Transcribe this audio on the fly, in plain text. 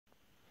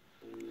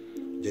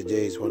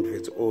JJ's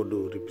Oneface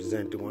Odo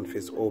representing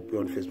Oneface OP,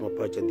 Oneface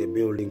Mapacha, the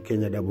building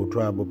Kenya double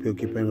trouble, pio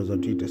kipendo za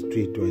Twitter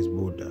streetwise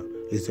border.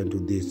 Listen to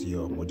this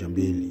yo,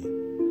 Mojambili.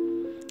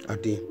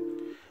 Ati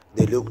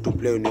they look to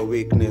play on your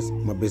weakness.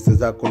 Mabeste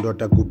zako ndo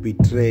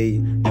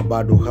atakubetray. Na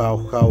bado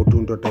how to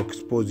ndo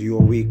expose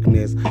your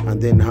weakness.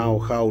 And then how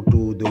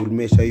to they will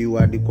measure you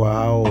hadi kwa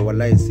hao.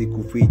 Walai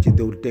sikufichi,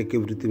 they will take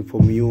everything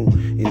from you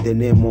in the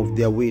name of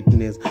their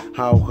witness.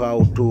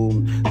 How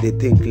to they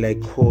think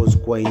like horse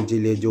kwa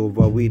injili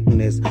Jehovah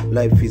Witness.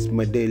 Life is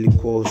my daily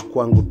course,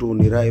 kwangu tu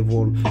ni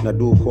rival. Na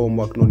do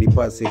homework no ni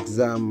pass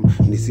exam.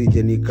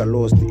 Nisije nika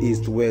lost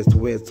east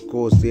west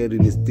coast. Heri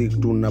ni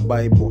stick tu na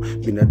Bible.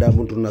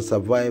 Binadamu tuna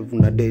survive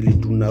na daily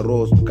tuna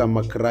roast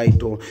kama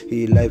kraito.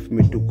 Hii life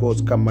me to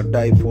cause kama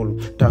difall.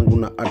 Tangu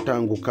na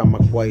atangu kama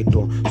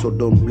kwaito. So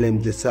don't blame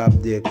the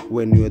subject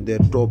when you're the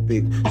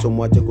topic. So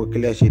mwache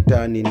kuekelea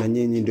shetani na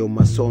nyinyi ndio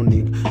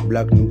masonic.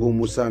 Black ni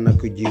ngumu sana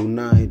kujiunite.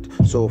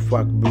 So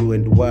fuck blue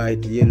and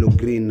white, yellow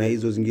green na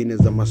hizo zingine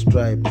za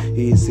mastripe.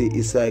 Hii si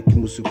isaiki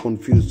musi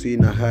confuse. Hii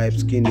na hype,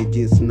 skinny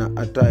jeans na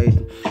atite.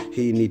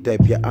 Hii ni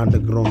type ya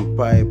underground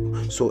pipe.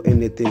 So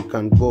anything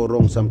can go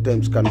wrong,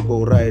 sometimes can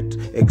go right.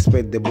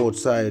 Expect the both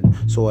side.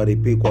 So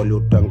waripiko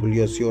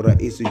waliotangulia sio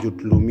rahisi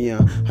jutulumia.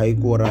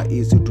 Haikuwa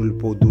rahisi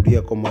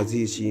tulipohudhuria kwa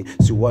mazishi.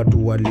 Si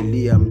watu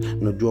walilia.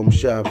 Najua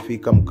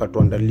mshafika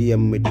mkatuandalia.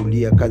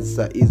 Mmetulia kazi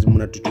saa hizi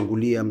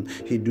mnatuchungulia.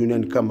 Hii dunia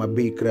ni kama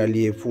bikra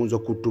aliyefunzwa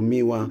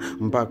kutumiwa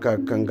mpaka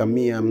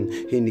kangamia.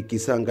 Hii ni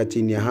kisanga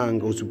chini ya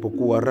hanga.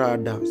 Usipokuwa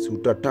rada si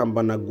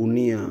utatamba na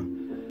gunia.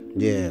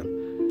 Yeah.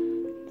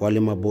 Wale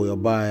maboyo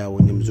baya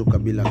wenye mzuka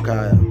bila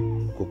kaya.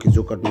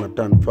 Kukizuka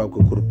tunatanfaa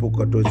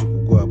kukurupuka tuwezi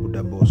kugoa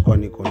buda boss.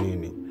 Kwani iko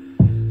nini?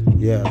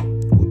 Yeah,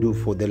 we do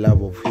for the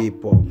love of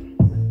hip hop.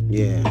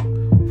 Yeah,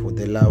 for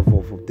the love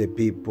of the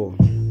people.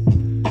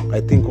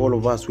 I think all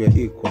of us we are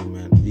equal,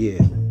 man. Yeah,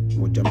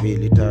 1 2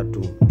 3 4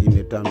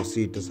 5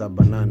 6 7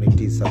 8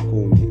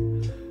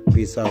 9 10.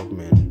 Peace out,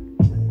 man.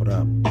 What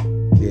up?